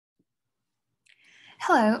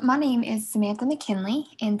Hello, my name is Samantha McKinley,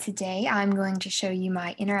 and today I'm going to show you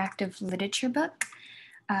my interactive literature book.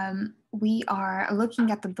 We are looking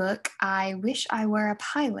at the book I Wish I Were a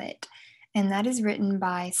Pilot, and that is written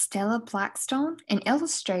by Stella Blackstone and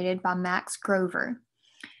illustrated by Max Grover.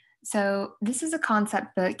 So, this is a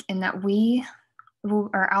concept book in that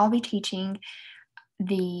I'll be teaching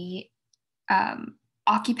the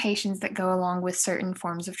occupations that go along with certain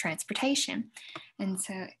forms of transportation. And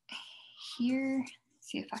so, here,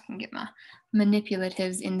 see if I can get my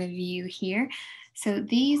manipulatives in the view here. So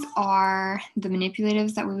these are the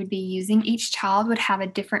manipulatives that we would be using. Each child would have a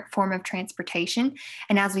different form of transportation.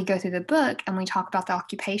 And as we go through the book and we talk about the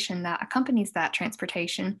occupation that accompanies that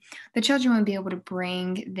transportation, the children would be able to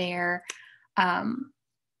bring their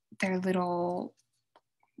little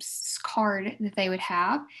card that they would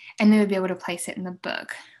have, and they would be able to place it in the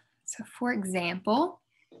book. So for example,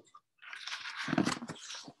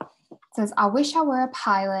 it says, I wish I were a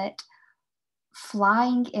pilot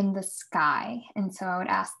flying in the sky. And so I would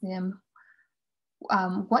ask them,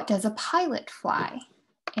 what does a pilot fly?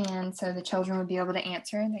 And so the children would be able to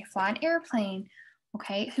answer, they fly an airplane.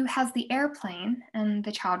 Okay, who has the airplane? And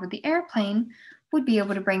the child with the airplane would be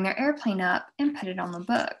able to bring their airplane up and put it on the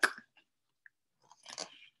book.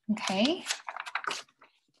 Okay.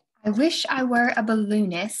 I wish I were a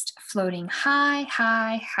balloonist floating high,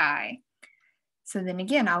 high, high. So then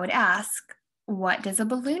again, I would ask, what does a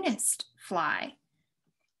balloonist fly?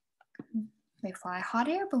 They fly a hot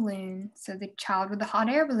air balloon. So the child with the hot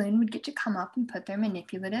air balloon would get to come up and put their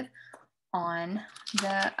manipulative on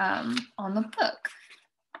the book.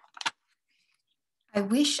 I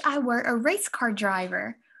wish I were a race car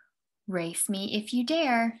driver. Race me if you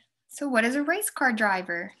dare. So what does a race car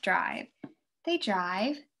driver drive? They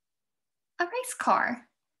drive a race car.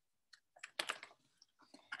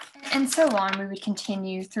 And so on, we would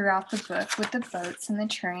continue throughout the book with the boats and the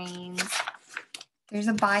trains. There's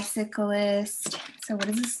a bicyclist. So what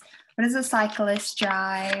does a cyclist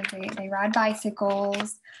drive? They ride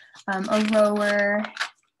bicycles. A rower,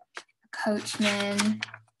 a coachman,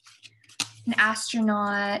 an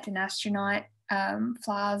astronaut. An astronaut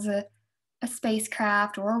flies a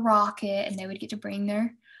spacecraft or a rocket, and they would get to bring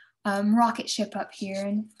their rocket ship up here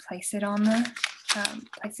and place it in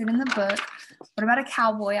the book. What about a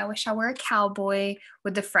cowboy? I wish I were a cowboy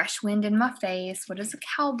with the fresh wind in my face. What does a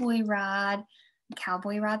cowboy ride? A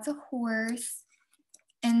cowboy rides a horse.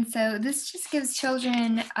 And so this just gives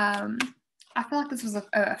children, I feel like this was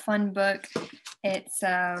a fun book. It's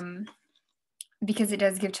because it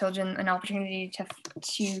does give children an opportunity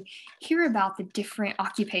to hear about the different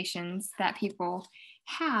occupations that people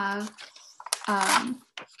have,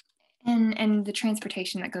 and the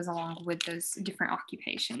transportation that goes along with those different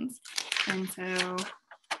occupations. And so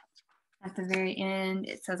at the very end,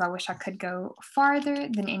 it says, I wish I could go farther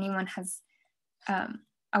than anyone has,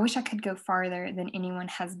 I wish I could go farther than anyone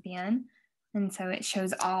has been. And so it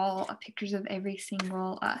shows all pictures of every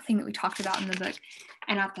single thing that we talked about in the book.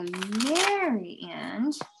 And at the very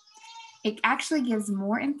end, it actually gives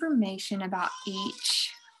more information about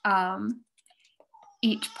each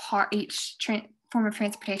form of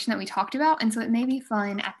transportation that we talked about. And so it may be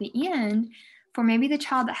fun at the end for maybe the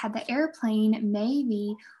child that had the airplane,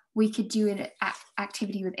 maybe we could do an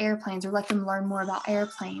activity with airplanes or let them learn more about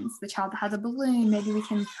airplanes. The child that has a balloon, maybe we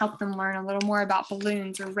can help them learn a little more about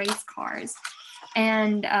balloons or race cars.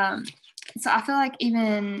 And so I feel like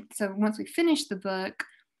once we finish the book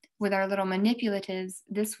with our little manipulatives,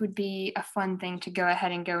 this would be a fun thing to go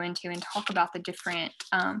ahead and go into and talk about the different,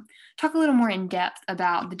 talk a little more in depth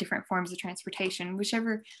about the different forms of transportation,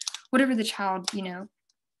 whatever the child,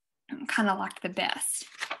 kind of liked the best.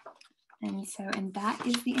 And that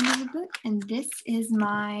is the end of the book. And this is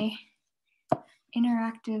my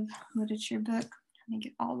interactive literature book. Let me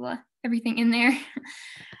get everything in there.